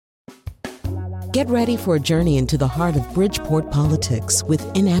Get ready for a journey into the heart of Bridgeport politics with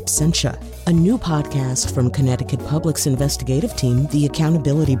In Absentia, a new podcast from Connecticut Public's investigative team, The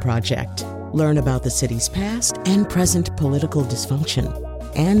Accountability Project. Learn about the city's past and present political dysfunction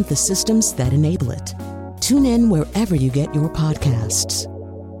and the systems that enable it. Tune in wherever you get your podcasts.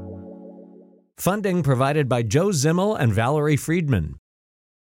 Funding provided by Joe Zimmel and Valerie Friedman.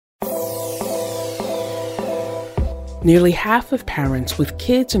 Nearly half of parents with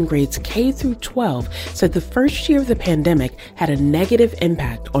kids in grades K through 12 said the first year of the pandemic had a negative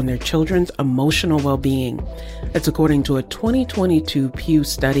impact on their children's emotional well-being. That's according to a 2022 Pew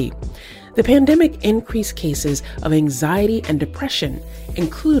study. The pandemic increased cases of anxiety and depression,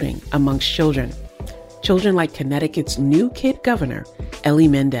 including amongst children. Children like Connecticut's new kid governor, Ellie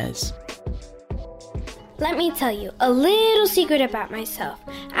Mendez. Let me tell you a little secret about myself.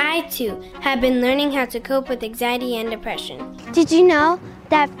 I, too, have been learning how to cope with anxiety and depression. Did you know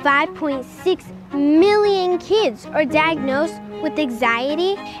that 5.6 million kids are diagnosed with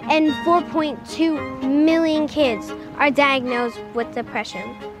anxiety and 4.2 million kids are diagnosed with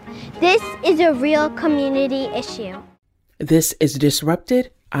depression? This is a real community issue. This is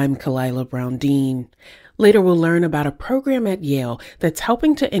Disrupted. I'm Kalila Brown-Dean. Later, we'll learn about a program at Yale that's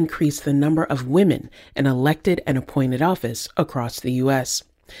helping to increase the number of women in elected and appointed office across the U.S.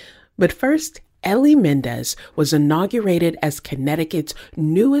 But first, Ellie Mendez was inaugurated as Connecticut's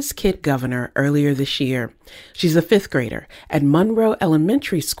newest kid governor earlier this year. She's a fifth grader at Monroe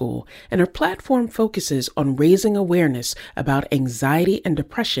Elementary School, and her platform focuses on raising awareness about anxiety and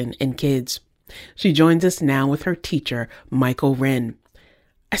depression in kids. She joins us now with her teacher, Michael Wren.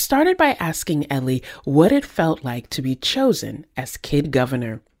 I started by asking Ellie what it felt like to be chosen as kid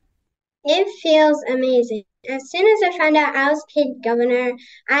governor. It feels amazing. As soon as I found out I was kid governor,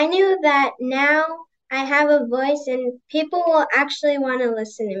 I knew that now I have a voice and people will actually want to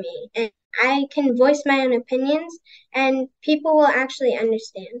listen to me. And I can voice my own opinions and people will actually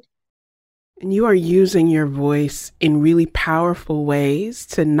understand. And you are using your voice in really powerful ways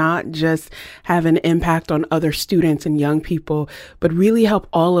to not just have an impact on other students and young people, but really help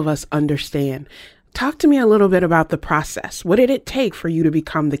all of us understand. Talk to me a little bit about the process. What did it take for you to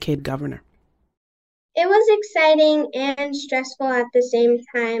become the kid governor? It was exciting and stressful at the same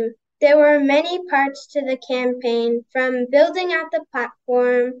time. There were many parts to the campaign, from building out the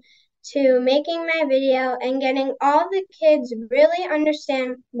platform to making my video and getting all the kids really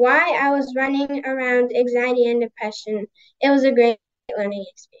understand why I was running around anxiety and depression. It was a great learning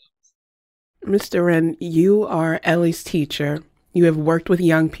experience. Mr. Wren, you are Ellie's teacher. You have worked with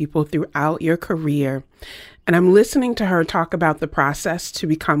young people throughout your career. And I'm listening to her talk about the process to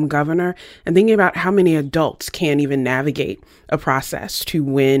become governor and thinking about how many adults can't even navigate a process to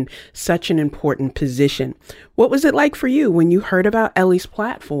win such an important position. What was it like for you when you heard about Ellie's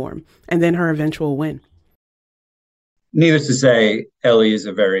platform and then her eventual win? Needless to say, Ellie is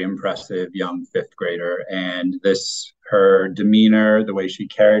a very impressive young fifth grader, and her demeanor, the way she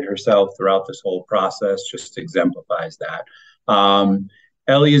carried herself throughout this whole process just exemplifies that.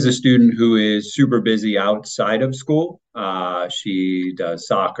 Ellie is a student who is super busy outside of school. She does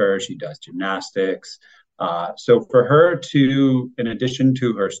soccer, she does gymnastics. So for her to, in addition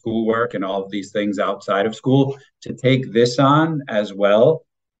to her schoolwork and all of these things outside of school, to take this on as well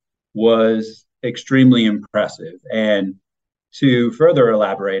was extremely impressive. And to further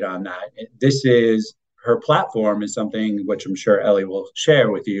elaborate on that, her platform is something which I'm sure Ellie will share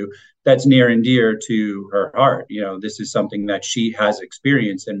with you that's near and dear to her heart. You know, this is something that she has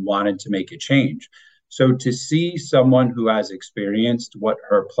experienced and wanted to make a change. So to see someone who has experienced what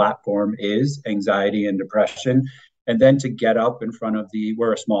her platform is, anxiety and depression, and then to get up in front of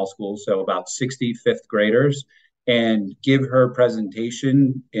we're a small school, so about 60 fifth graders, and give her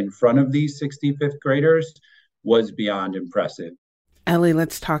presentation in front of these 60 fifth graders was beyond impressive. Ellie,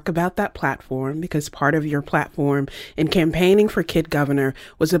 let's talk about that platform, because part of your platform in campaigning for kid governor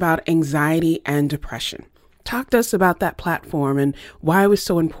was about anxiety and depression. Talk to us about that platform and why it was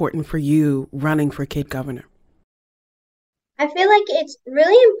so important for you running for kid governor. I feel like it's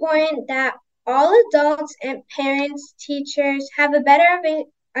really important that all adults and parents, teachers have a better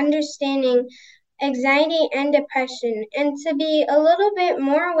understanding anxiety and depression, and to be a little bit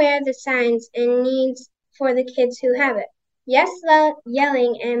more aware of the signs and needs for the kids who have it. Yes,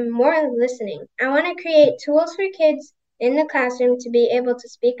 yelling and more listening. I want to create tools for kids in the classroom to be able to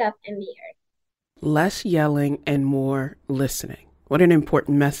speak up and be heard. Less yelling and more listening. What an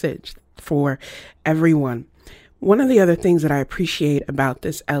important message for everyone. One of the other things that I appreciate about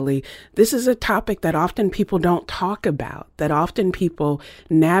this, Ellie, this is a topic that often people don't talk about, that often people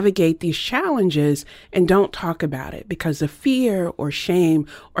navigate these challenges and don't talk about it because of fear or shame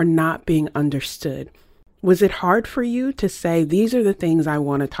or not being understood. Was it hard for you to say, these are the things I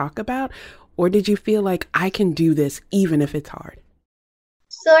want to talk about? Or did you feel like I can do this even if it's hard?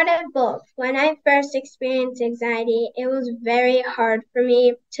 Sort of both. When I first experienced anxiety, it was very hard for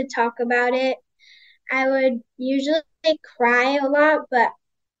me to talk about it. I would usually cry a lot, but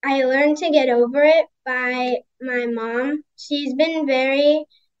I learned to get over it by my mom. She's been very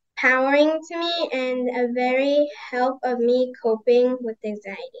empowering to me and a very help of me coping with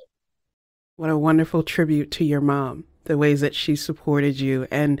anxiety. What a wonderful tribute to your mom, the ways that she supported you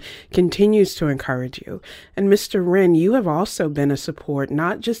and continues to encourage you. And Mr. Wren, you have also been a support,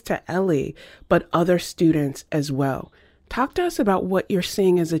 not just to Ellie, but other students as well. Talk to us about what you're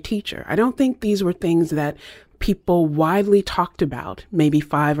seeing as a teacher. I don't think these were things that people widely talked about maybe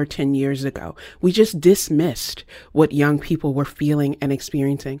 5 or 10 years ago. We just dismissed what young people were feeling and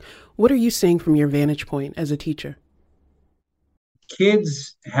experiencing. What are you seeing from your vantage point as a teacher?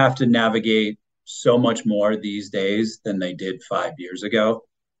 Kids have to navigate so much more these days than they did 5 years ago.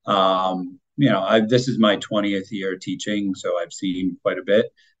 This is my 20th year teaching, so I've seen quite a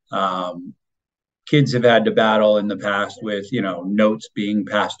bit. Kids have had to battle in the past with, notes being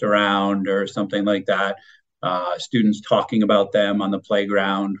passed around or something like that. Students talking about them on the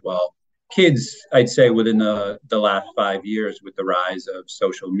playground. Well, kids, I'd say within the last 5 years with the rise of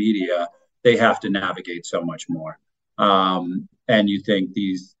social media, they have to navigate so much more. And you think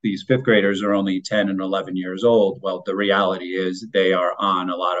these fifth graders are only 10 and 11 years old. Well, the reality is they are on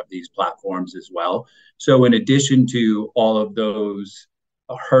a lot of these platforms as well. So in addition to all of those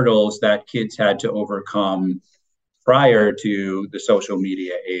hurdles that kids had to overcome prior to the social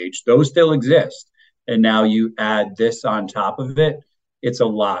media age, those still exist. And now you add this on top of it, it's a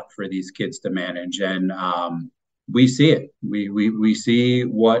lot for these kids to manage. And we see it. We see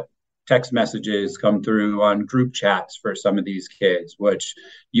what text messages come through on group chats for some of these kids, which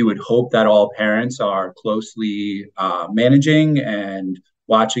you would hope that all parents are closely managing and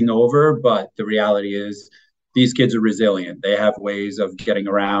watching over. But the reality is these kids are resilient. They have ways of getting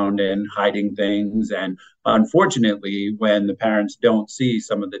around and hiding things. And unfortunately, when the parents don't see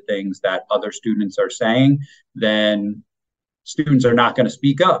some of the things that other students are saying, then students are not going to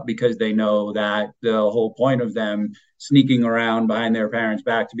speak up because they know that the whole point of them sneaking around behind their parents'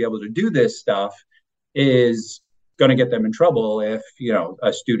 back to be able to do this stuff is going to get them in trouble if,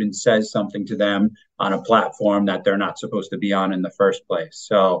 a student says something to them on a platform that they're not supposed to be on in the first place.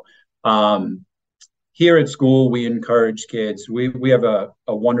 So here at school, we encourage kids. We have a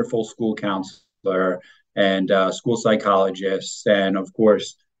wonderful school counselor and school psychologists, and of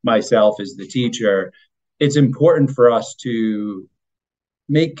course, myself as the teacher. It's important for us to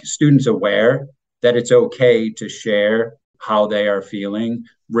make students aware that it's okay to share how they are feeling,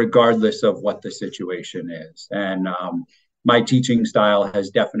 regardless of what the situation is. And my teaching style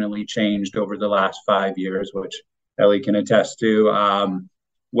has definitely changed over the last 5 years, which Ellie can attest to,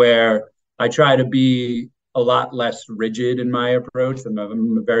 where I try to be a lot less rigid in my approach. I'm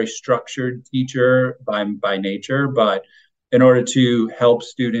a very structured teacher by nature, but in order to help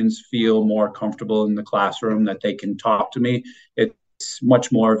students feel more comfortable in the classroom, that they can talk to me, it's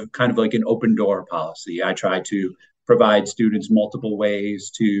much more of kind of like an open door policy. I try to provide students multiple ways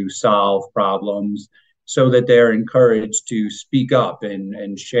to solve problems so that they're encouraged to speak up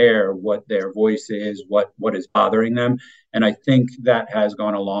and share what their voice is, what is bothering them. And I think that has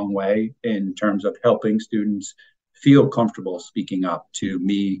gone a long way in terms of helping students feel comfortable speaking up to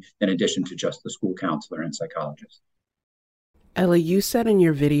me, in addition to just the school counselor and psychologist. Ellie, you said in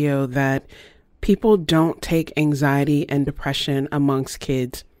your video that people don't take anxiety and depression amongst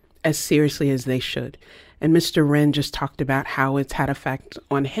kids as seriously as they should. And Mr. Wren just talked about how it's had effect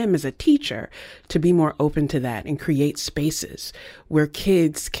on him as a teacher to be more open to that and create spaces where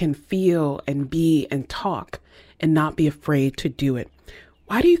kids can feel and be and talk and not be afraid to do it.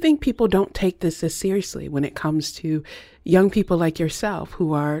 Why do you think people don't take this as seriously when it comes to young people like yourself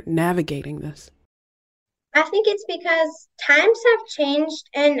who are navigating this? I think it's because times have changed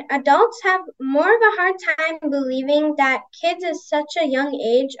and adults have more of a hard time believing that kids at such a young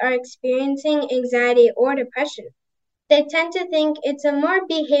age are experiencing anxiety or depression. They tend to think it's a more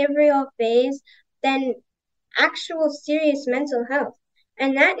behavioral phase than actual serious mental health,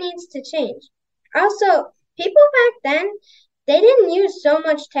 and that needs to change. Also, people back then, they didn't use so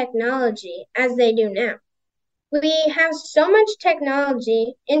much technology as they do now. We have so much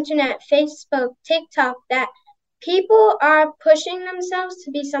technology, internet, Facebook, TikTok, that people are pushing themselves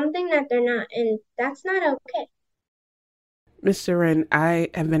to be something that they're not, and that's not okay. Mr. Wren, I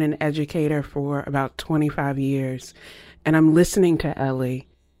have been an educator for about 25 years, and I'm listening to Ellie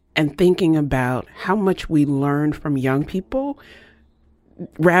and thinking about how much we learn from young people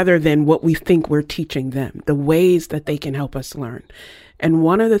rather than what we think we're teaching them, the ways that they can help us learn. And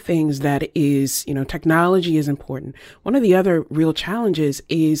one of the things that is, technology is important. One of the other real challenges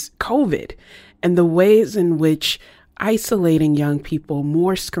is COVID and the ways in which isolating young people,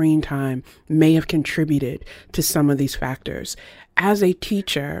 more screen time may have contributed to some of these factors. As a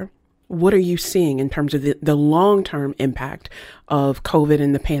teacher, what are you seeing in terms of the long-term impact of COVID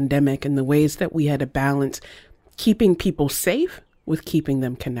and the pandemic and the ways that we had to balance keeping people safe with keeping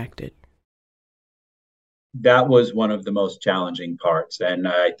them connected? That was one of the most challenging parts. And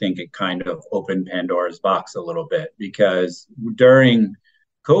I think it kind of opened Pandora's box a little bit, because during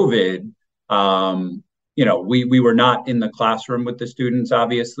COVID, we were not in the classroom with the students,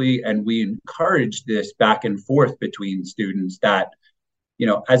 obviously, and we encouraged this back and forth between students that,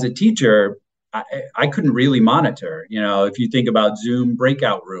 as a teacher, I couldn't really monitor. If you think about Zoom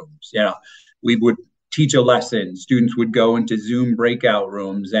breakout rooms, we would teach a lesson, students would go into Zoom breakout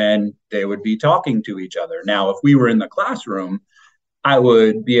rooms and they would be talking to each other. Now, if we were in the classroom, I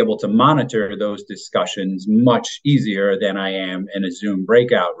would be able to monitor those discussions much easier than I am in a Zoom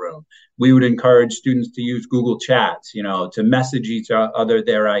breakout room. We would encourage students to use Google Chats, to message each other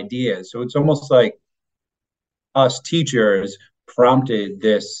their ideas. So it's almost like us teachers prompted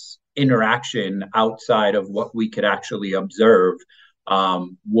this interaction outside of what we could actually observe,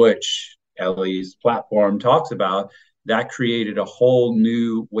 which Ellie's platform talks about. That created a whole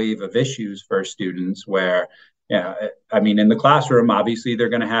new wave of issues for students where, in the classroom, obviously they're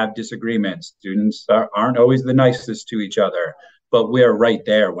going to have disagreements. Students aren't always the nicest to each other, but we're right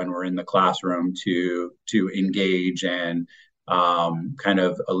there when we're in the classroom to engage and kind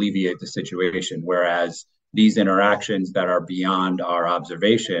of alleviate the situation. Whereas these interactions that are beyond our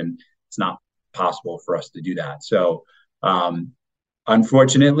observation, it's not possible for us to do that. So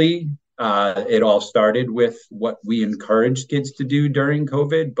unfortunately, it all started with what we encouraged kids to do during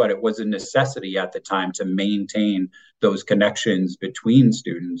COVID, but it was a necessity at the time to maintain those connections between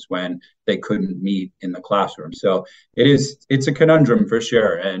students when they couldn't meet in the classroom. So it's a conundrum for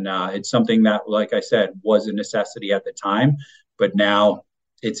sure. And it's something that, like I said, was a necessity at the time, but now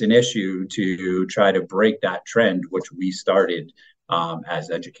it's an issue to try to break that trend, which we started as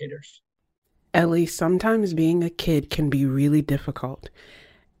educators. Ellie, sometimes being a kid can be really difficult.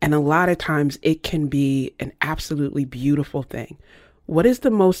 And a lot of times it can be an absolutely beautiful thing. What is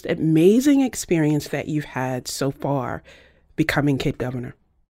the most amazing experience that you've had so far becoming Kid Governor?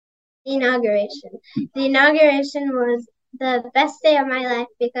 The inauguration. The inauguration was the best day of my life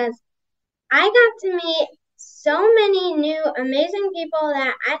because I got to meet so many new amazing people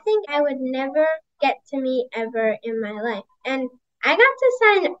that I think I would never get to meet ever in my life. And I got to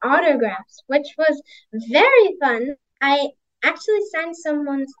sign autographs, which was very fun. I actually signed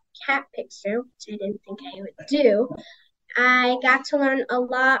someone's cat picture, which I didn't think I would do. I got to learn a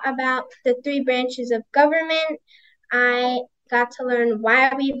lot about the 3 branches of government. I got to learn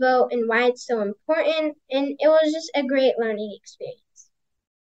why we vote and why it's so important. And it was just a great learning experience.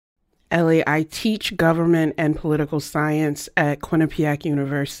 Ellie, I teach government and political science at Quinnipiac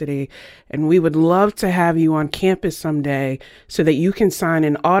University, and we would love to have you on campus someday so that you can sign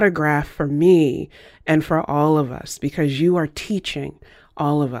an autograph for me and for all of us, because you are teaching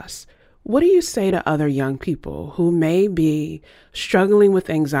all of us. What do you say to other young people who may be struggling with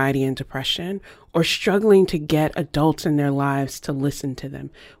anxiety and depression or struggling to get adults in their lives to listen to them?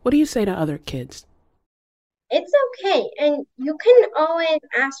 What do you say to other kids? It's okay, and you can always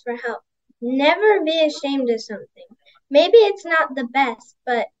ask for help. Never be ashamed of something. Maybe it's not the best,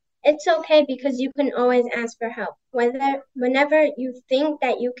 but it's okay because you can always ask for help. Whenever you think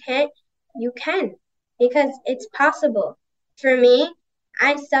that you can't, you can, because it's possible. For me,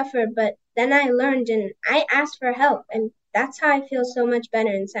 I suffered, but then I learned and I asked for help, and that's how I feel so much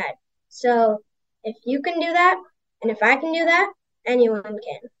better inside. So if you can do that, and if I can do that, anyone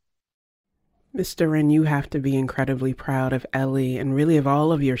can. Mr. Wren, you have to be incredibly proud of Ellie and really of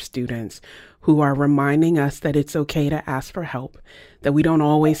all of your students who are reminding us that it's okay to ask for help, that we don't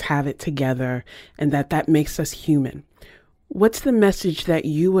always have it together, and that makes us human. What's the message that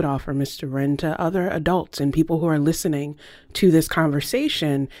you would offer, Mr. Wren, to other adults and people who are listening to this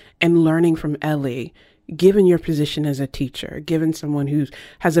conversation and learning from Ellie, given your position as a teacher, given someone who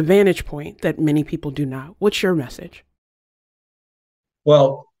has a vantage point that many people do not? What's your message?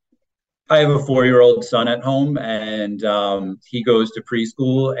 Well, I have a 4-year-old son at home, and he goes to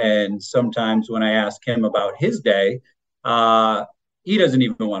preschool. And sometimes when I ask him about his day, he doesn't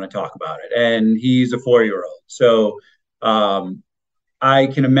even want to talk about it. And he's a 4-year-old. So I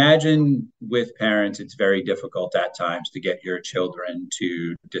can imagine with parents, it's very difficult at times to get your children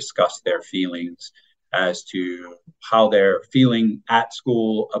to discuss their feelings as to how they're feeling at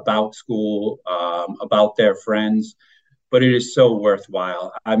school, about their friends, but it is so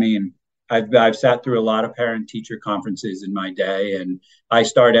worthwhile. I mean, I've sat through a lot of parent-teacher conferences in my day, and I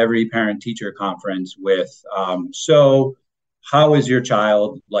start every parent-teacher conference with, so how is your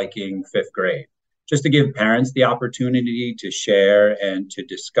child liking fifth grade? Just to give parents the opportunity to share and to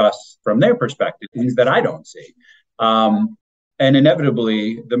discuss from their perspective things that I don't see. And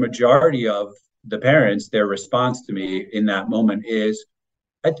inevitably, the majority of the parents, their response to me in that moment is,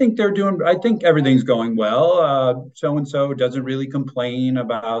 I think everything's going well. So-and-so doesn't really complain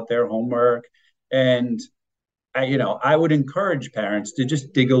about their homework. And I would encourage parents to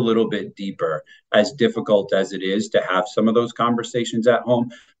just dig a little bit deeper, as difficult as it is to have some of those conversations at home.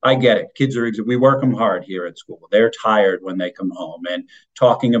 I get it. We work them hard here at school. They're tired when they come home, and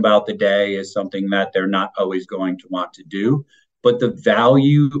talking about the day is something that they're not always going to want to do. But the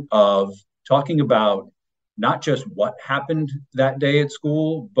value of talking about not just what happened that day at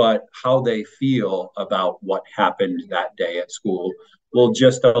school, but how they feel about what happened that day at school will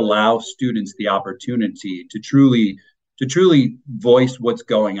just allow students the opportunity to truly voice what's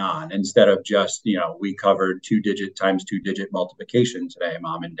going on, instead of just, we covered 2-digit times 2-digit multiplication today,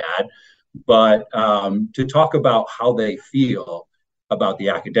 mom and dad, but to talk about how they feel about the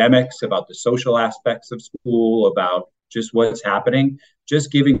academics, about the social aspects of school, about just what's happening,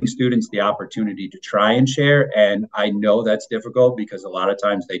 just giving students the opportunity to try and share. And I know that's difficult because a lot of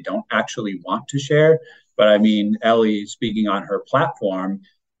times they don't actually want to share. But I mean, Ellie, speaking on her platform,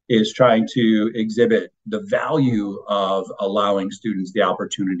 is trying to exhibit the value of allowing students the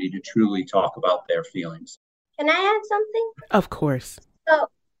opportunity to truly talk about their feelings. Can I add something? Of course. So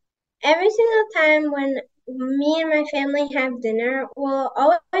every single time when me and my family have dinner, we'll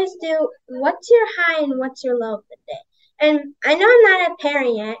always do what's your high and what's your low of the day. And I know I'm not a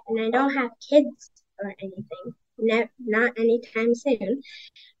parent yet, and I don't have kids or anything, not anytime soon.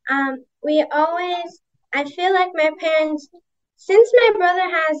 I feel like my parents, since my brother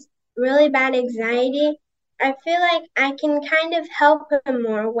has really bad anxiety, I feel like I can kind of help him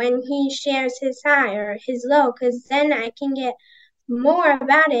more when he shares his high or his low, because then I can get more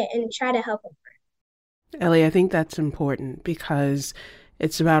about it and try to help him. Ellie, I think that's important because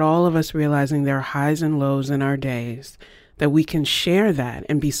it's about all of us realizing there are highs and lows in our days, that we can share that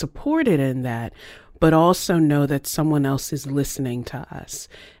and be supported in that, but also know that someone else is listening to us.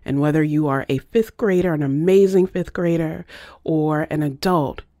 And whether you are a fifth grader, an amazing fifth grader, or an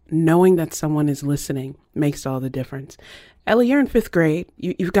adult, knowing that someone is listening makes all the difference. Ellie, you're in fifth grade.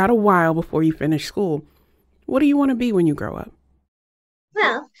 You've got a while before you finish school. What do you want to be when you grow up?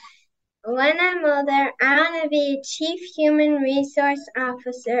 Well, when I'm older, I want to be a chief human resource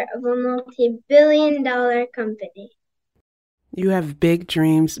officer of a multi-billion-dollar company. You have big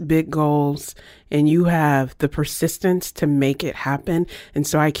dreams, big goals, and you have the persistence to make it happen. And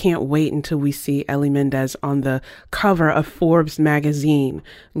so I can't wait until we see Ellie Mendez on the cover of Forbes magazine,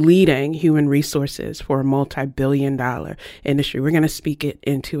 leading human resources for a multi-billion-dollar industry. We're going to speak it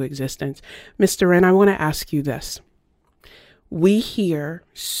into existence. Mr. Wren, I want to ask you this. We hear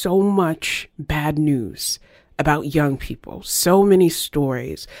so much bad news about young people, so many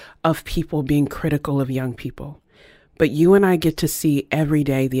stories of people being critical of young people. But you and I get to see every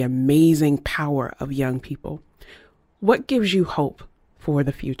day the amazing power of young people. What gives you hope for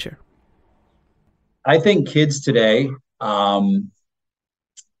the future? I think kids today are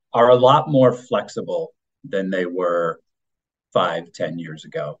a lot more flexible than they were 5-10 years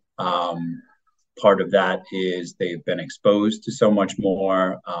ago. Part of that is they've been exposed to so much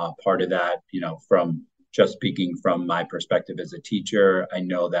more. Part of that, from just speaking from my perspective as a teacher, I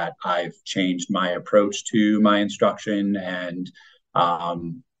know that I've changed my approach to my instruction. And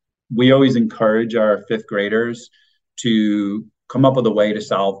we always encourage our fifth graders to come up with a way to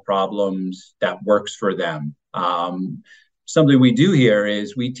solve problems that works for them. Something we do here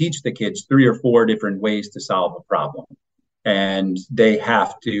is we teach the kids 3 or 4 different ways to solve a problem. And they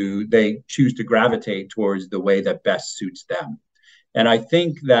choose to gravitate towards the way that best suits them. And I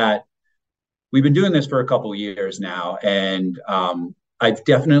think that we've been doing this for a couple of years now, and I've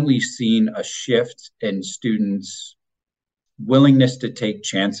definitely seen a shift in students' willingness to take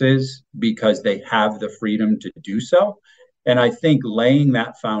chances because they have the freedom to do so. And I think laying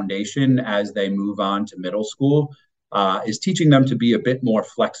that foundation as they move on to middle school is teaching them to be a bit more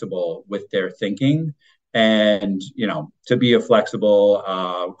flexible with their thinking And, to be a flexible,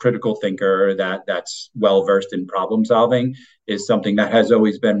 critical thinker that's well-versed in problem solving is something that has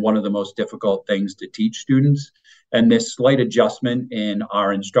always been one of the most difficult things to teach students. And this slight adjustment in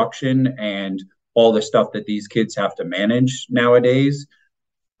our instruction and all the stuff that these kids have to manage nowadays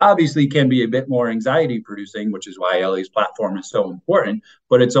obviously can be a bit more anxiety producing, which is why Ellie's platform is so important,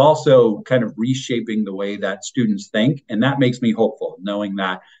 but it's also kind of reshaping the way that students think. And that makes me hopeful, knowing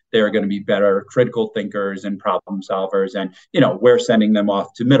that they're going to be better critical thinkers and problem solvers. And, we're sending them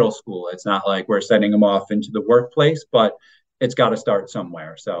off to middle school. It's not like we're sending them off into the workplace, but it's got to start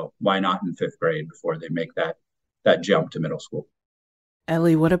somewhere. So why not in 5th grade before they make that jump to middle school?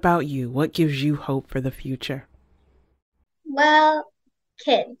 Ellie, what about you? What gives you hope for the future? Well,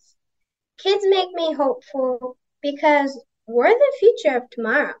 kids. Kids make me hopeful because we're the future of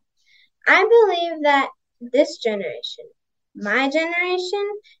tomorrow. I believe that this generation, my generation,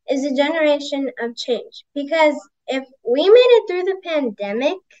 is a generation of change, because if we made it through the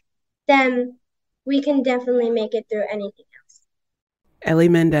pandemic, then we can definitely make it through anything else. Ellie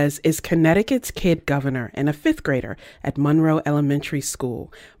Mendez is Connecticut's kid governor and a 5th grader at Monroe Elementary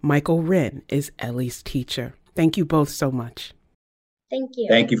School. Michael Wren is Ellie's teacher. Thank you both so much. Thank you.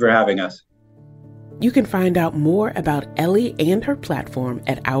 Thank you for having us. You can find out more about Ellie and her platform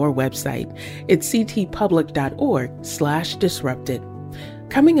at our website. It's ctpublic.org/disrupted.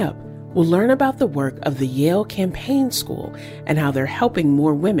 Coming up, we'll learn about the work of the Yale Campaign School and how they're helping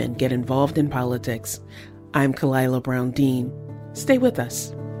more women get involved in politics. I'm Kalila Brown-Dean. Stay with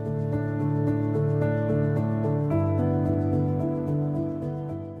us.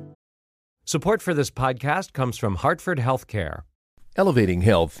 Support for this podcast comes from Hartford Healthcare. Elevating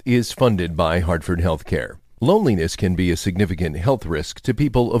Health is funded by Hartford Healthcare. Loneliness can be a significant health risk to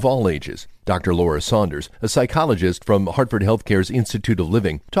people of all ages. Dr. Laura Saunders, a psychologist from Hartford Healthcare's Institute of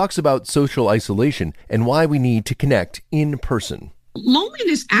Living, talks about social isolation and why we need to connect in person.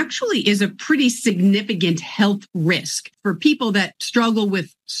 Loneliness actually is a pretty significant health risk for people that struggle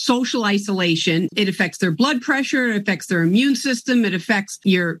with social isolation. It affects their blood pressure, it affects their immune system, it affects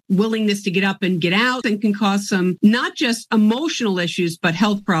your willingness to get up and get out, and can cause some not just emotional issues, but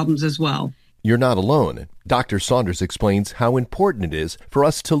health problems as well. You're not alone. Dr. Saunders explains how important it is for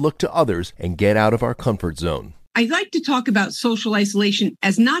us to look to others and get out of our comfort zone. I like to talk about social isolation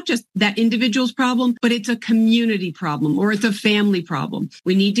as not just that individual's problem, but it's a community problem or it's a family problem.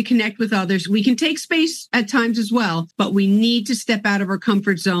 We need to connect with others. We can take space at times as well, but we need to step out of our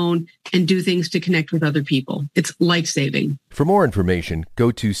comfort zone and do things to connect with other people. It's life-saving. For more information,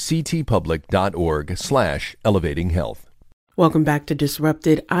 go to ctpublic.org/elevatinghealth. Welcome back to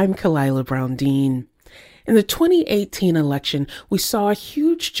Disrupted. I'm Kalila Brown-Dean. In the 2018 election, we saw a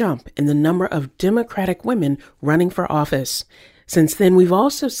huge jump in the number of Democratic women running for office. Since then, we've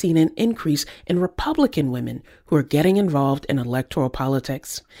also seen an increase in Republican women who are getting involved in electoral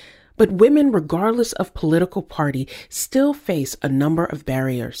politics. But women, regardless of political party, still face a number of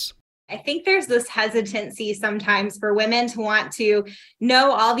barriers. I think there's this hesitancy sometimes for women to want to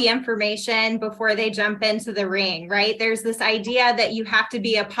know all the information before they jump into the ring, right? There's this idea that you have to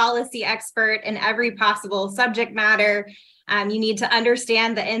be a policy expert in every possible subject matter. You need to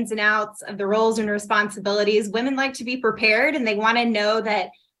understand the ins and outs of the roles and responsibilities. Women like to be prepared, and they want to know that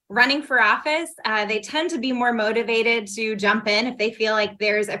running for office, they tend to be more motivated to jump in if they feel like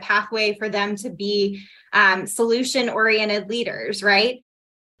there's a pathway for them to be solution-oriented leaders, right?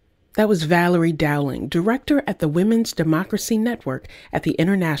 That was Valerie Dowling, director at the Women's Democracy Network at the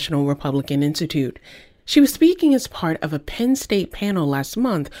International Republican Institute. She was speaking as part of a Penn State panel last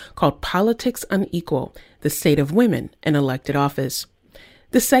month called Politics Unequal, the State of Women in Elected Office.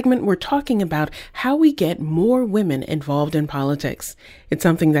 This segment, we're talking about how we get more women involved in politics. It's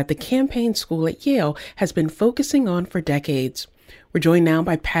something that the Campaign School at Yale has been focusing on for decades. We're joined now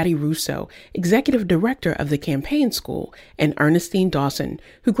by Patty Russo, Executive Director of the Campaign School, and Ernestine Dawson,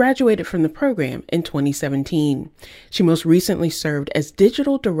 who graduated from the program in 2017. She most recently served as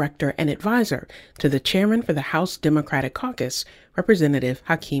Digital Director and Advisor to the Chairman for the House Democratic Caucus, Representative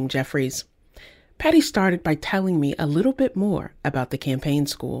Hakeem Jeffries. Patty started by telling me a little bit more about the Campaign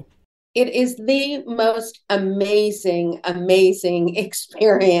School. It is the most amazing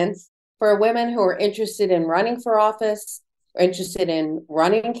experience for women who are interested in running for office, or interested in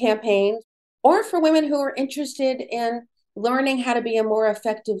running campaigns, or for women who are interested in learning how to be a more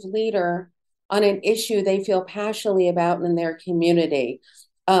effective leader on an issue they feel passionately about in their community.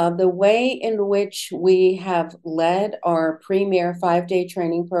 The way in which we have led our premier 5-day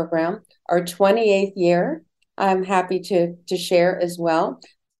training program, our 28th year, I'm happy to share as well.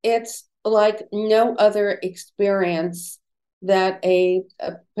 It's like no other experience that a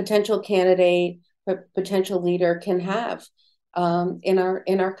potential candidate potential leader can have in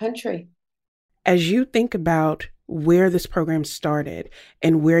our country. As you think about where this program started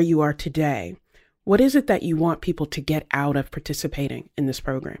and where you are today, what is it that you want people to get out of participating in this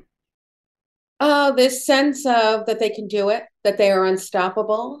program? This sense of that they can do it, that they are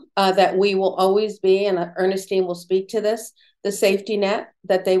unstoppable, that we will always be, and Ernestine will speak to this, the safety net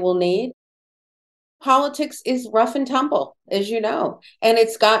that they will need. Politics is rough and tumble, as you know, and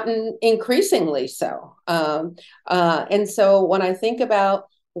it's gotten increasingly so. And so when I think about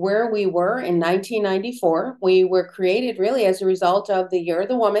where we were in 1994, we were created really as a result of the Year of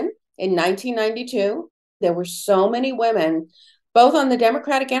the Woman in 1992. There were so many women, both on the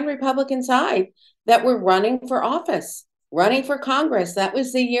Democratic and Republican side, that were running for office, running for Congress. That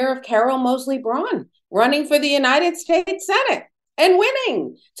was the year of Carol Moseley Braun running for the United States Senate and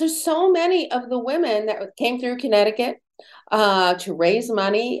winning. So many of the women that came through Connecticut to raise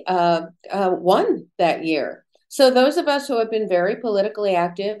money won that year. So those of us who have been very politically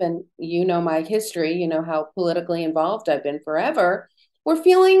active, and you know my history, you know how politically involved I've been forever, we're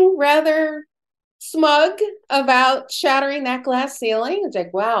feeling rather smug about shattering that glass ceiling. It's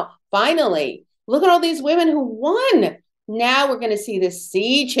like, wow, finally, look at all these women who won. Now we're going to see this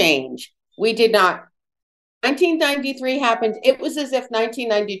sea change. We did not. 1993 happened. It was as if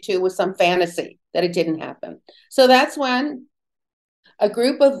 1992 was some fantasy that it didn't happen. So that's when a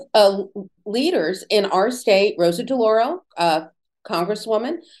group of leaders in our state, Rosa DeLauro,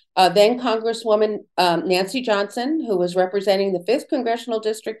 Congresswoman, then Congresswoman Nancy Johnson, who was representing the 5th Congressional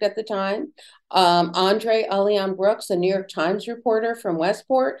District at the time, Andre Leon Brooks, a New York Times reporter from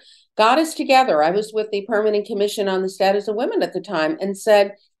Westport, got us together. I was with the Permanent Commission on the Status of Women at the time and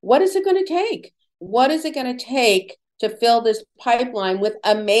said, what is it going to take? What is it going to take to fill this pipeline with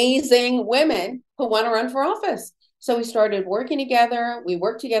amazing women who want to run for office? So we started working together. We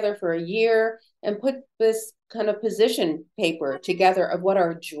worked together for a year and put this kind of position paper together of what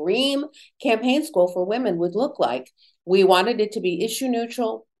our dream campaign school for women would look like. We wanted it to be issue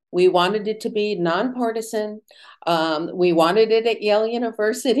neutral. We wanted it to be nonpartisan. We wanted it at Yale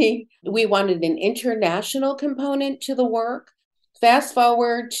University. We wanted an international component to the work. Fast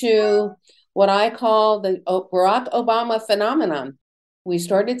forward to what I call the Barack Obama phenomenon. We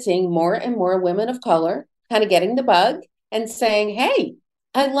started seeing more and more women of color kind of getting the bug and saying, hey,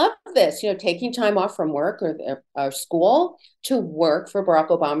 I love this, taking time off from work or school to work for Barack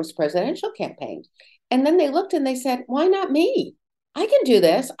Obama's presidential campaign. And then they looked and they said, why not me? I can do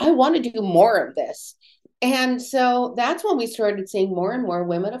this. I want to do more of this. And so that's when we started seeing more and more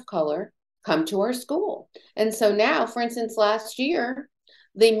women of color come to our school. And so now, for instance, last year,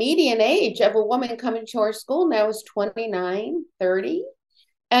 the median age of a woman coming to our school now is 29, 30.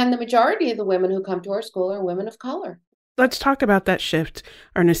 And the majority of the women who come to our school are women of color. Let's talk about that shift,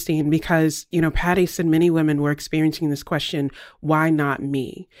 Ernestine, because, Patty said many women were experiencing this question, why not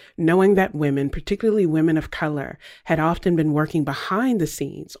me? Knowing that women, particularly women of color, had often been working behind the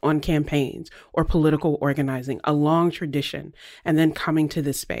scenes on campaigns or political organizing, a long tradition, and then coming to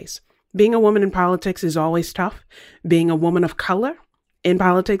this space. Being a woman in politics is always tough. Being a woman of color in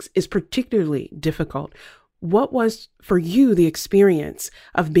politics is particularly difficult. What was for you the experience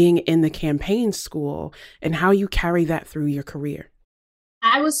of being in the campaign school and how you carry that through your career?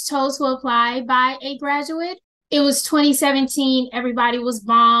 I was told to apply by a graduate. It was 2017. Everybody was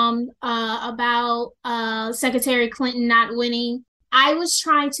bombed about Secretary Clinton not winning. I was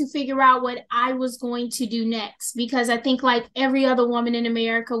trying to figure out what I was going to do next, because I think like every other woman in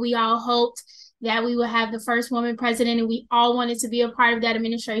America, we all hoped that we would have the first woman president, and we all wanted to be a part of that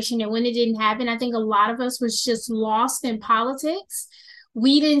administration. And when it didn't happen, I think a lot of us was just lost in politics.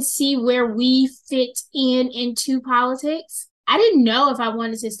 We didn't see where we fit into politics. I didn't know if I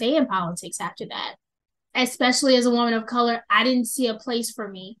wanted to stay in politics after that, especially as a woman of color. I didn't see a place for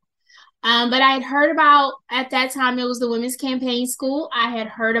me. But I had heard about, at that time, it was the Women's Campaign School. I had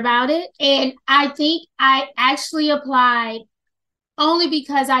heard about it. And I think I actually applied only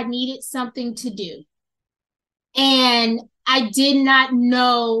because I needed something to do. And I did not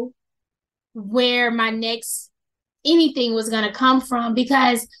know where my next anything was going to come from,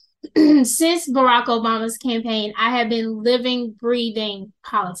 because since Barack Obama's campaign, I have been living, breathing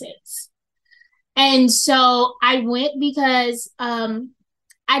politics. And so I went because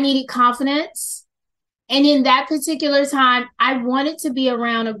I needed confidence. And in that particular time, I wanted to be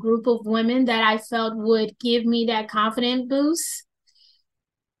around a group of women that I felt would give me that confidence boost.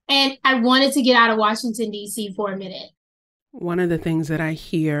 And I wanted to get out of Washington, D.C. for a minute. One of the things that I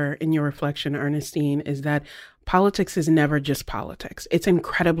hear in your reflection, Ernestine, is that politics is never just politics. It's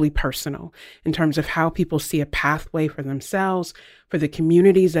incredibly personal in terms of how people see a pathway for themselves, for the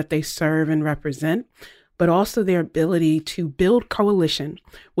communities that they serve and represent, but also their ability to build coalition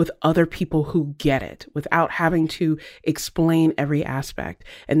with other people who get it without having to explain every aspect,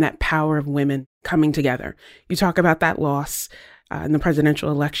 and that power of women coming together. You talk about that loss in the presidential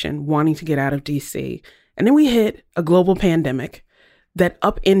election, wanting to get out of DC. And then we hit a global pandemic that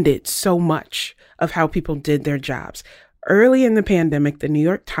upended so much of how people did their jobs. Early in the pandemic, the New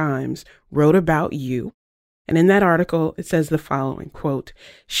York Times wrote about you. And in that article, it says the following, quote,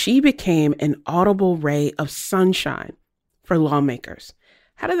 "She became an audible ray of sunshine for lawmakers."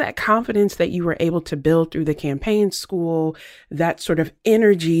 How did that confidence that you were able to build through the campaign school, that sort of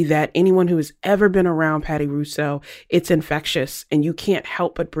energy that anyone who has ever been around Patty Russo, it's infectious and you can't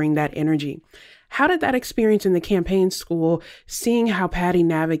help but bring that energy. How did that experience in the campaign school, seeing how Patty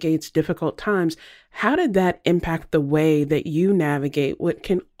navigates difficult times, how did that impact the way that you navigate what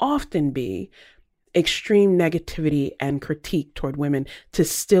can often be extreme negativity and critique toward women to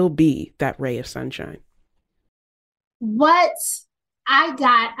still be that ray of sunshine? What I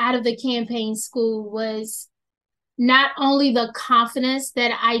got out of the campaign school was not only the confidence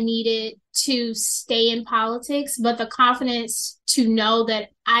that I needed to stay in politics, but the confidence to know that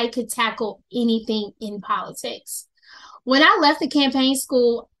I could tackle anything in politics. When I left the campaign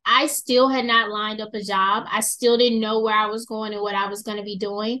school, I still had not lined up a job. I still didn't know where I was going and what I was going to be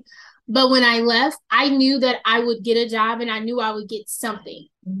doing. But when I left, I knew that I would get a job and I knew I would get something.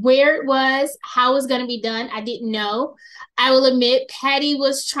 Where it was, how it was going to be done, I didn't know. I will admit, Patty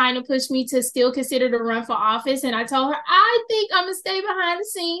was trying to push me to still consider to run for office. And I told her, I think I'm going to stay behind the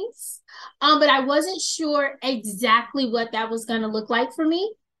scenes. But I wasn't sure exactly what that was going to look like for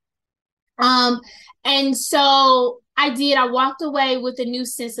me. And so I did. I walked away with a new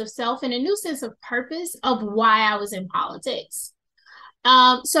sense of self and a new sense of purpose of why I was in politics.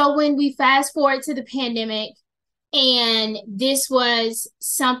 So when we fast forward to the pandemic, and this was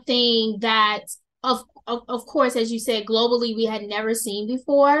something that, of course, as you said, globally, we had never seen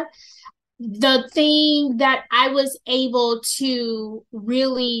before. The thing that I was able to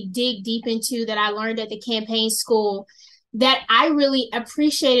really dig deep into that I learned at the campaign school that I really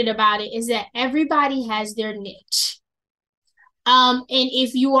appreciated about it is that everybody has their niche. And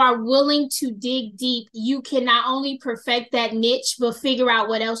if you are willing to dig deep, you can not only perfect that niche, but figure out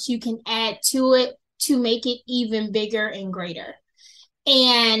what else you can add to it to make it even bigger and greater.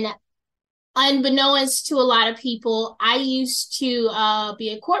 And unbeknownst to a lot of people, I used to be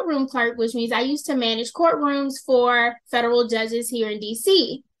a courtroom clerk, which means I used to manage courtrooms for federal judges here in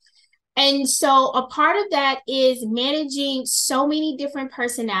DC. And so a part of that is managing so many different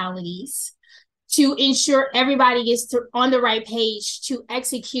personalities to ensure everybody gets on the right page to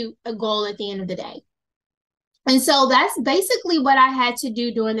execute a goal at the end of the day. And so that's basically what I had to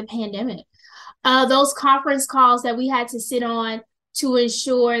do during the pandemic. Those conference calls that we had to sit on to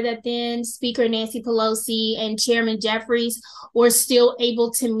ensure that then Speaker Nancy Pelosi and Chairman Jeffries were still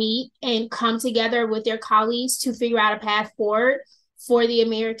able to meet and come together with their colleagues to figure out a path forward for the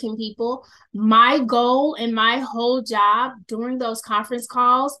American people. My goal and my whole job during those conference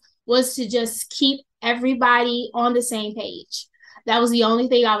calls was to just keep everybody on the same page. That was the only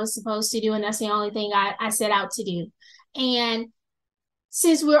thing I was supposed to do, and that's the only thing I set out to do. And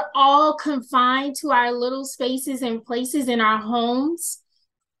since we're all confined to our little spaces and places in our homes,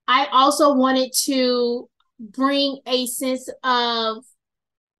 I also wanted to bring a sense of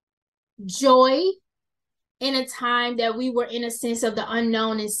joy in a time that we were in a sense of the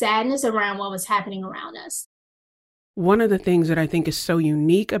unknown and sadness around what was happening around us. One of the things that I think is so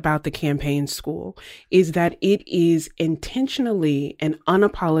unique about the campaign school is that it is intentionally and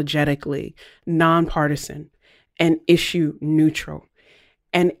unapologetically nonpartisan and issue neutral.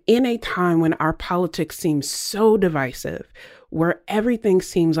 And in a time when our politics seems so divisive, where everything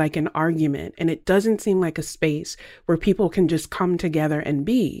seems like an argument and it doesn't seem like a space where people can just come together and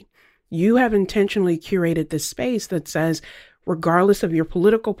be, you have intentionally curated this space that says, regardless of your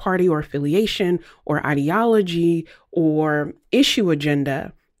political party or affiliation or ideology or issue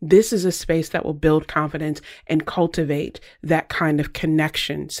agenda, this is a space that will build confidence and cultivate that kind of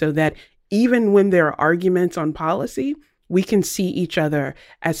connection so that even when there are arguments on policy, we can see each other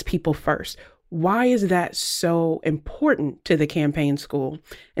as people first. Why is that so important to the campaign school?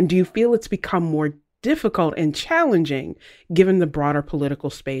 And do you feel it's become more difficult and challenging given the broader political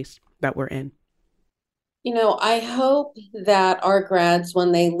space that we're in? You know, I hope that our grads,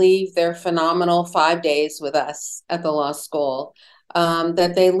 when they leave their phenomenal 5 days with us at the law school,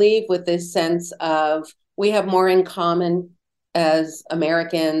 that they leave with this sense of we have more in common as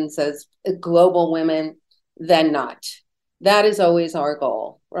Americans, as global women, than not. That is always our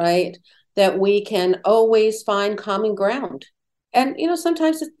goal, right? That we can always find common ground. And,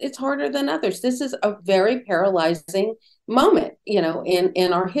 sometimes it's harder than others. This is a very paralyzing moment,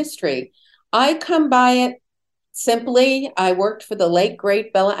 in our history. I come by it simply. I worked for the late,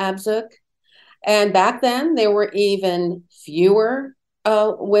 great Bella Abzug. And back then, there were even fewer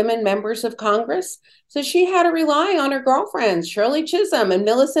women members of Congress. So she had to rely on her girlfriends, Shirley Chisholm and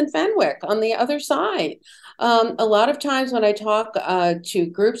Millicent Fenwick on the other side. A lot of times when I talk to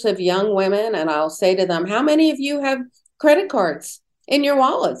groups of young women, and I'll say to them, how many of you have credit cards in your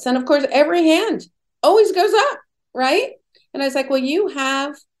wallets? And of course, every hand always goes up, right? And I was like, well, you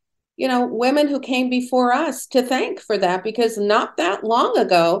have, women who came before us to thank for that, because not that long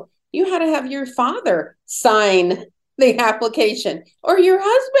ago, you had to have your father sign the application or your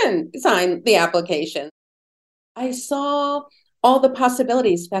husband sign the application. I saw all the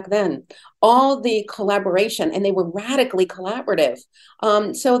possibilities back then, all the collaboration, and they were radically collaborative.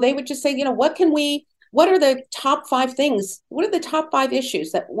 So they would just say, what are the top 5 things? What are the top 5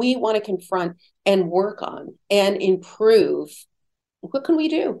 issues that we want to confront and work on and improve? What can we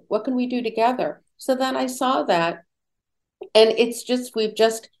do? What can we do together? So then I saw that, and we've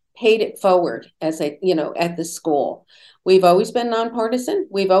just paid it forward at the school. We've always been nonpartisan.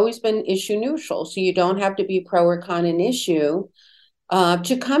 We've always been issue neutral. So you don't have to be pro or con an issue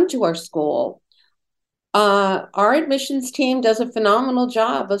to come to our school. Our admissions team does a phenomenal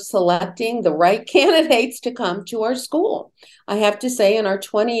job of selecting the right candidates to come to our school. I have to say, in our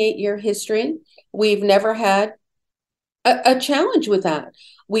 28-year history, we've never had a challenge with that.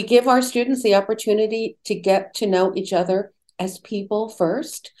 We give our students the opportunity to get to know each other as people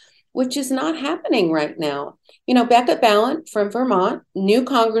first, which is not happening right now. Becca Balint from Vermont, new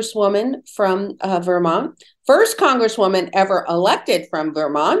Congresswoman from Vermont, first Congresswoman ever elected from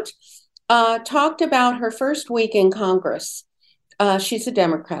Vermont, talked about her first week in Congress. She's a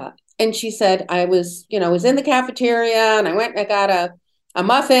Democrat. And she said, I was in the cafeteria, and I went and I got a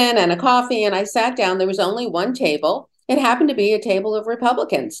muffin and a coffee, and I sat down. There was only one table. It happened to be a table of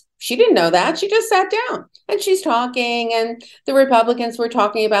Republicans. She didn't know that. She just sat down, and she's talking, and the Republicans were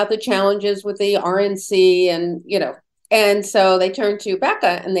talking about the challenges with the RNC, and so they turned to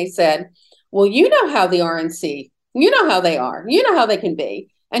Becca and they said, well, you know how the RNC, you know how they are, you know how they can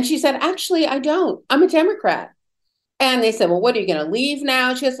be. And she said, actually, I don't. I'm a Democrat. And they said, well, what, are you going to leave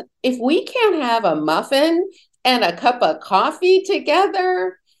now? She goes, if we can't have a muffin and a cup of coffee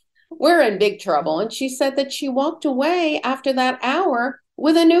together, we're in big trouble. And she said that she walked away after that hour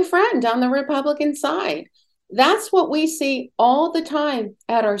with a new friend on the Republican side. That's what we see all the time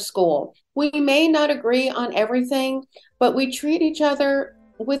at our school. We may not agree on everything, but we treat each other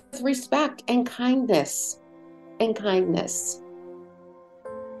with respect and kindness.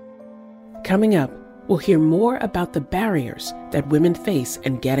 Coming up, we'll hear more about the barriers that women face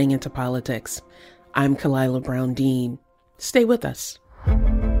in getting into politics. I'm Kalila Brown Dean. Stay with us.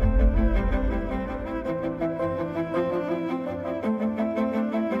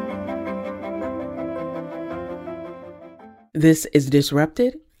 This is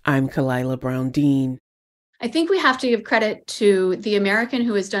Disrupted. I'm Kalila Brown Dean. I think we have to give credit to the American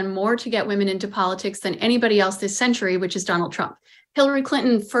who has done more to get women into politics than anybody else this century, which is Donald Trump. Hillary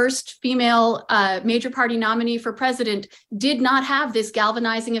Clinton, first female major party nominee for president, did not have this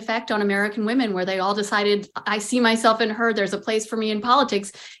galvanizing effect on American women where they all decided, I see myself in her, there's a place for me in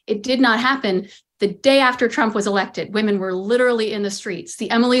politics. It did not happen. The day after Trump was elected, women were literally in the streets. The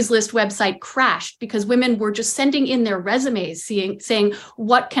Emily's List website crashed because women were just sending in their resumes saying,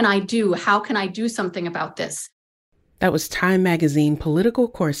 what can I do? How can I do something about this? That was Time Magazine political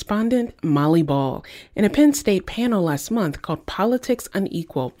correspondent Molly Ball in a Penn State panel last month called Politics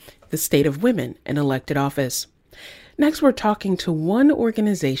Unequal, the State of Women in Elected Office. Next, we're talking to one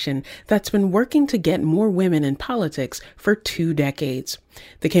organization that's been working to get more women in politics for 2 decades.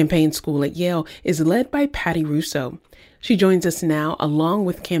 The Campaign School at Yale is led by Patty Russo. She joins us now along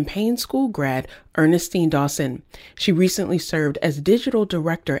with Campaign School grad Ernestine Dawson. She recently served as digital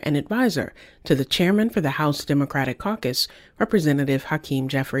director and advisor to the chairman for the House Democratic Caucus, Representative Hakeem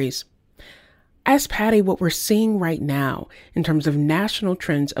Jeffries. Ask Patty what we're seeing right now in terms of national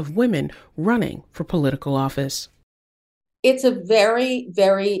trends of women running for political office. It's a very,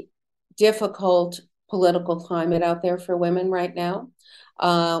 very difficult political climate out there for women right now.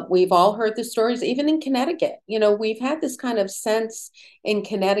 We've all heard the stories, even in Connecticut. We've had this kind of sense in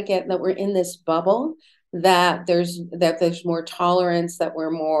Connecticut that we're in this bubble, that there's more tolerance, that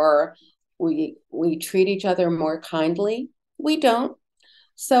we treat each other more kindly. We don't.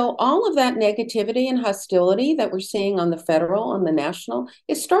 So all of that negativity and hostility that we're seeing on the federal, on the national,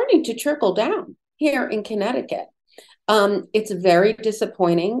 is starting to trickle down here in Connecticut. It's very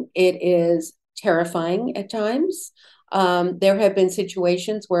disappointing. It is terrifying at times. There have been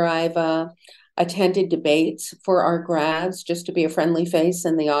situations where I've attended debates for our grads just to be a friendly face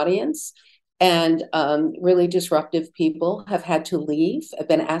in the audience. And really disruptive people have had to leave, have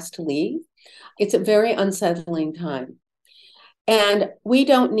been asked to leave. It's a very unsettling time. And we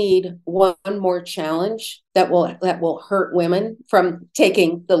don't need one more challenge that will hurt women from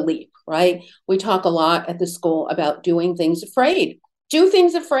taking the leap, right? We talk a lot at the school about doing things afraid. Do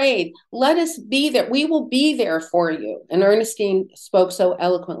things afraid. Let us be there. We will be there for you. And Ernestine spoke so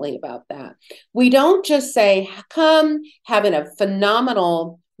eloquently about that. We don't just say, come, having a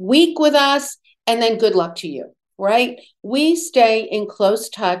phenomenal week with us, and then good luck to you, right? We stay in close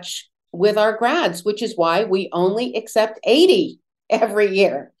touch with our grads, which is why we only accept 80 every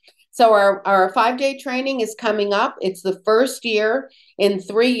year. So our 5-day training is coming up. It's the first year in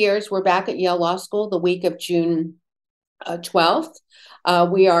 3 years. We're back at Yale Law School the week of June 12th.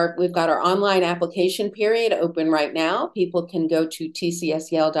 We've got our online application period open right now. People can go to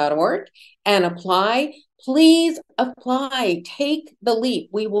tcsyale.org and apply. Please apply, take the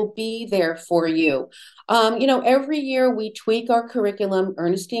leap. We will be there for you. Every year we tweak our curriculum.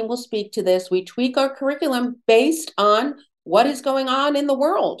 Ernestine will speak to this. We tweak our curriculum based on what is going on in the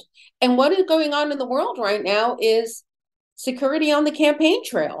world. And what is going on in the world right now is security on the campaign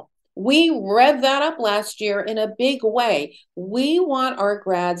trail. We revved that up last year in a big way. We want our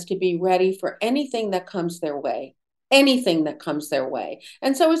grads to be ready for anything that comes their way. And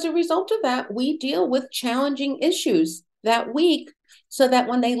so as a result of that, we deal with challenging issues that week so that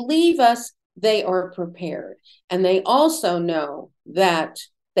when they leave us, they are prepared. And they also know that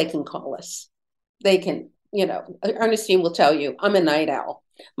they can call us. They can, Ernestine will tell you, I'm a night owl.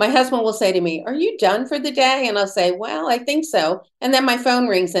 My husband will say to me, are you done for the day? And I'll say, well, I think so. And then my phone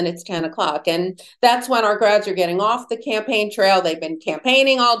rings and it's 10 o'clock. And that's when our grads are getting off the campaign trail. They've been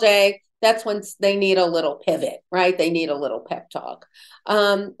campaigning all day. That's when they need a little pivot, right? They need a little pep talk.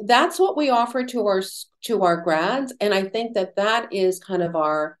 That's what we offer to our grads. And I think that is kind of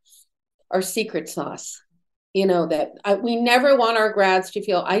our secret sauce. That we never want our grads to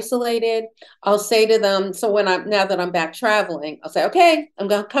feel isolated. I'll say to them, so now that I'm back traveling, I'll say, okay, I'm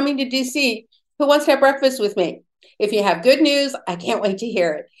coming to DC. Who wants to have breakfast with me? If you have good news, I can't wait to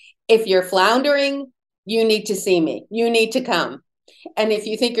hear it. If you're floundering, you need to see me. You need to come. And if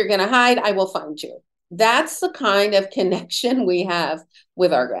you think you're going to hide, I will find you. That's the kind of connection we have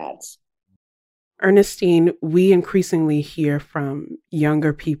with our grads. Ernestine, we increasingly hear from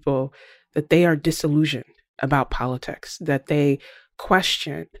younger people that they are disillusioned about politics, that they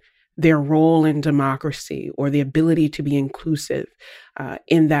question their role in democracy or the ability to be inclusive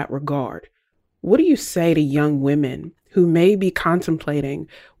in that regard. What do you say to young women who may be contemplating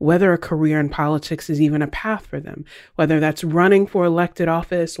whether a career in politics is even a path for them, whether that's running for elected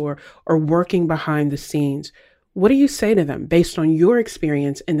office or working behind the scenes? What do you say to them based on your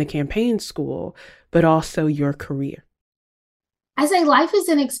experience in the campaign school, but also your career? I say life is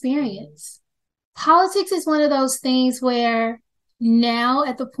an experience. Politics is one of those things where now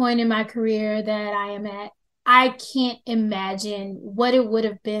at the point in my career that I am at, I can't imagine what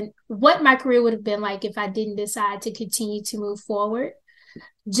my career would have been like if I didn't decide to continue to move forward.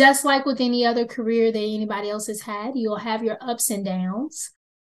 Just like with any other career that anybody else has had, you'll have your ups and downs.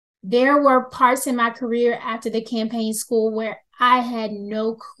 There were parts in my career after the campaign school where I had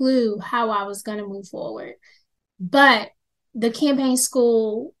no clue how I was going to move forward. But the campaign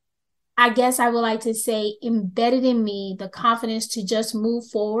school, I guess I would like to say, embedded in me the confidence to just move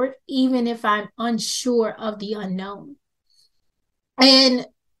forward, even if I'm unsure of the unknown. And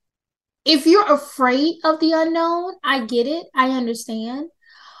if you're afraid of the unknown, I get it. I understand.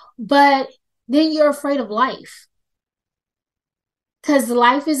 But then you're afraid of life. Because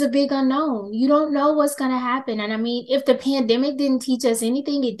life is a big unknown. You don't know what's going to happen. And I mean, if the pandemic didn't teach us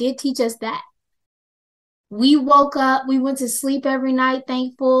anything, it did teach us that. We woke up, we went to sleep every night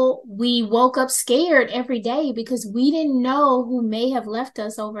thankful. We woke up scared every day because we didn't know who may have left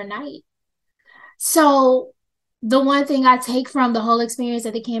us overnight. So the one thing I take from the whole experience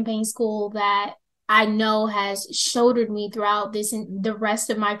at the campaign school that I know has shouldered me throughout this and the rest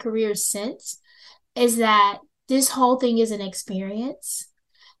of my career since is that this whole thing is an experience.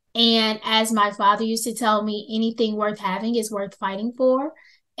 And as my father used to tell me, anything worth having is worth fighting for.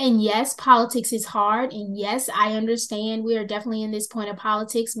 And yes, politics is hard. And yes, I understand we are definitely in this point of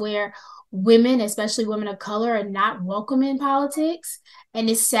politics where women, especially women of color, are not welcome in politics. And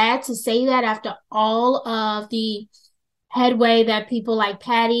it's sad to say that after all of the headway that people like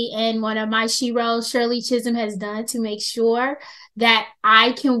Patty and one of my sheroes, Shirley Chisholm, has done to make sure that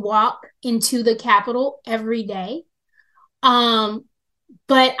I can walk into the Capitol every day.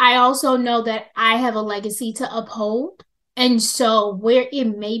 But I also know that I have a legacy to uphold. And so where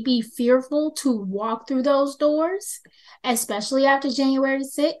it may be fearful to walk through those doors, especially after January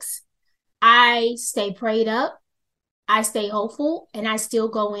 6th, I stay prayed up, I stay hopeful, and I still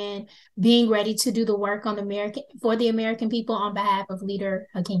go in being ready to do the work for the American people on behalf of Leader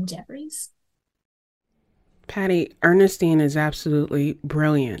Hakeem Jeffries. Patty, Ernestine is absolutely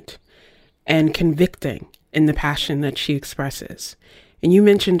brilliant and convicting in the passion that she expresses. And you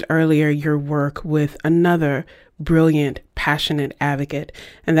mentioned earlier your work with another brilliant, passionate advocate,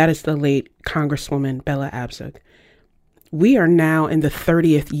 and that is the late Congresswoman Bella Abzug. We are now in the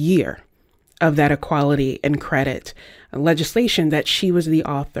 30th year of that equality and credit legislation that she was the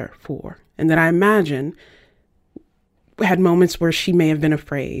author for, and that I imagine had moments where she may have been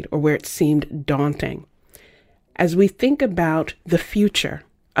afraid or where it seemed daunting. As we think about the future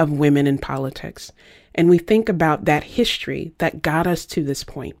of women in politics, and we think about that history that got us to this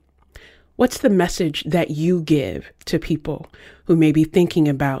point, what's the message that you give to people who may be thinking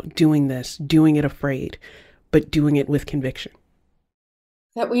about doing this, doing it afraid, but doing it with conviction?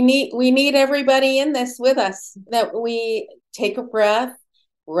 That we need everybody in this with us, that we take a breath,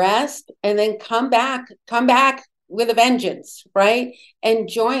 rest, and then come back with a vengeance, right? And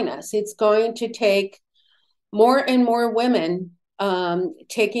join us. It's going to take more and more women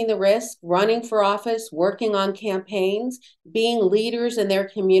taking the risk, running for office, working on campaigns, being leaders in their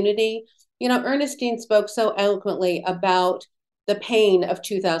community. You know, Ernestine spoke so eloquently about the pain of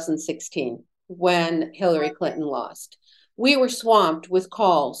 2016 when Hillary Clinton lost. We were swamped with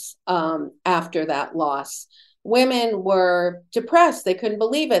calls after that loss. Women were depressed. They couldn't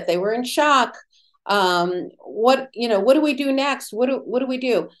believe it. They were in shock. What do we do next? What do we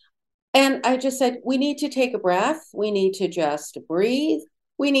do? And I just said, we need to take a breath. We need to just breathe.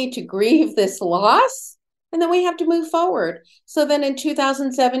 We need to grieve this loss. And then we have to move forward. So then in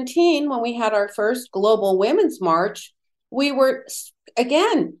 2017, when we had our first Global Women's March, we were,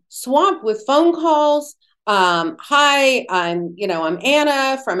 again, swamped with phone calls. Hi, I'm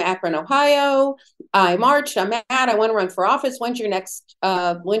Anna from Akron, Ohio. I marched. I'm mad. I want to run for office. When's your next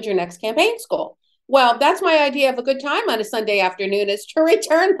campaign school? Well, that's my idea of a good time on a Sunday afternoon, is to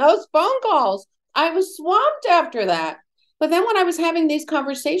return those phone calls. I was swamped after that. But then when I was having these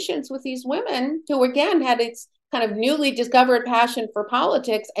conversations with these women who, again, had its kind of newly discovered passion for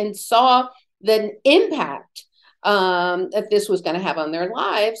politics and saw the impact that this was going to have on their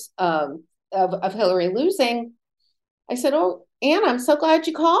lives of Hillary losing, I said, oh, Anna, I'm so glad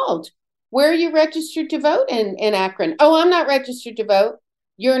you called. Where are you registered to vote in Akron? Oh, I'm not registered to vote.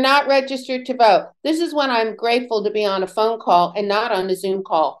 You're not registered to vote. This is when I'm grateful to be on a phone call and not on a Zoom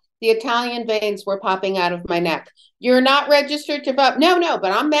call. The Italian veins were popping out of my neck. You're not registered to vote. No,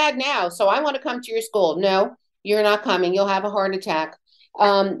 but I'm mad now, so I want to come to your school. No, you're not coming. You'll have a heart attack.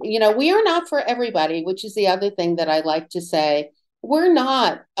 We are not for everybody, which is the other thing that I like to say. We're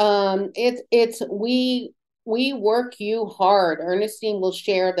not. We work you hard. Ernestine will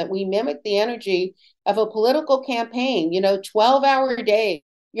share that we mimic the energy of a political campaign, 12-hour days.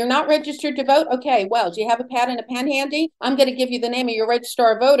 You're not registered to vote? Okay, well, do you have a pad and a pen handy? I'm going to give you the name of your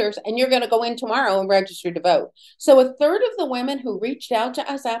registrar of voters, and you're going to go in tomorrow and register to vote. So a third of the women who reached out to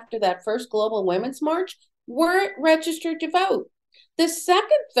us after that first Global Women's March weren't registered to vote. The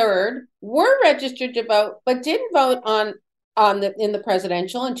second third were registered to vote, but didn't vote in the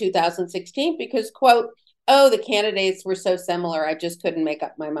presidential in 2016 because, quote, oh, the candidates were so similar, I just couldn't make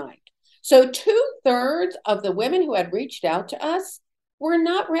up my mind. So 2/3 of the women who had reached out to us were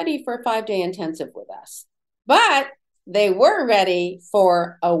not ready for a 5-day intensive with us, but they were ready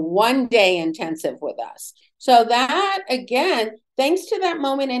for a 1-day intensive with us. So that, again, thanks to that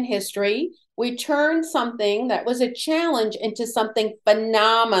moment in history, we turned something that was a challenge into something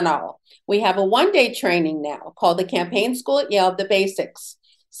phenomenal. We have a 1-day training now called the Campaign School at Yale, the basics.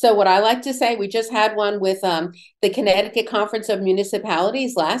 So what I like to say, we just had one with the Connecticut Conference of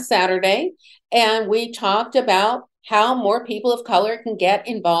Municipalities last Saturday, and we talked about how more people of color can get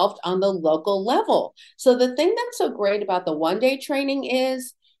involved on the local level. So the thing that's so great about the 1-day training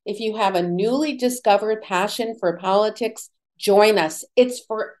is if you have a newly discovered passion for politics, join us. It's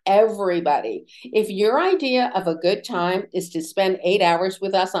for everybody. If your idea of a good time is to spend 8 hours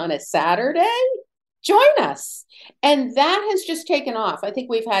with us on a Saturday, join us. And that has just taken off. I think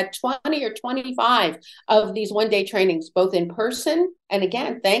we've had 20 or 25 of these 1-day trainings, both in person and,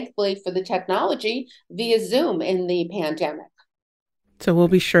 again, thankfully for the technology, via Zoom in the pandemic. So we'll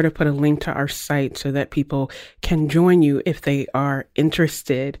be sure to put a link to our site so that people can join you if they are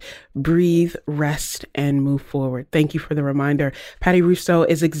interested. Breathe, rest, and move forward. Thank you for the reminder. Patty Rousseau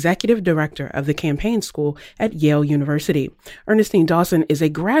is Executive Director of the Campaign School at Yale University. Ernestine Dawson is a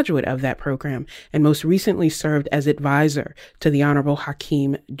graduate of that program and most recently served as advisor to the Honorable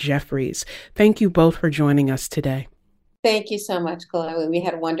Hakeem Jeffries. Thank you both for joining us today. Thank you so much, Chloe. We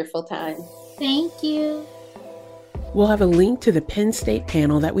had a wonderful time. Thank you. We'll have a link to the Penn State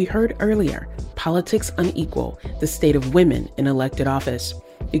panel that we heard earlier, Politics Unequal, the State of Women in Elected Office.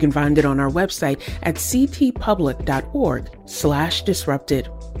 You can find it on our website at ctpublic.org/disrupted.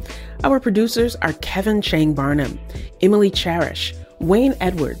 Our producers are Kevin Chang Barnum, Emily Cherish, Wayne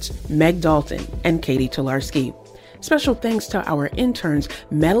Edwards, Meg Dalton, and Katie Tolarski. Special thanks to our interns,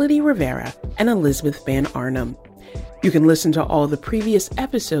 Melody Rivera and Elizabeth Van Arnhem. You can listen to all the previous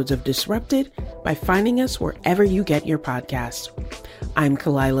episodes of Disrupted by finding us wherever you get your podcasts. I'm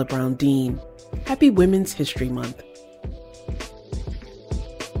Kalila Brown Dean. Happy Women's History Month.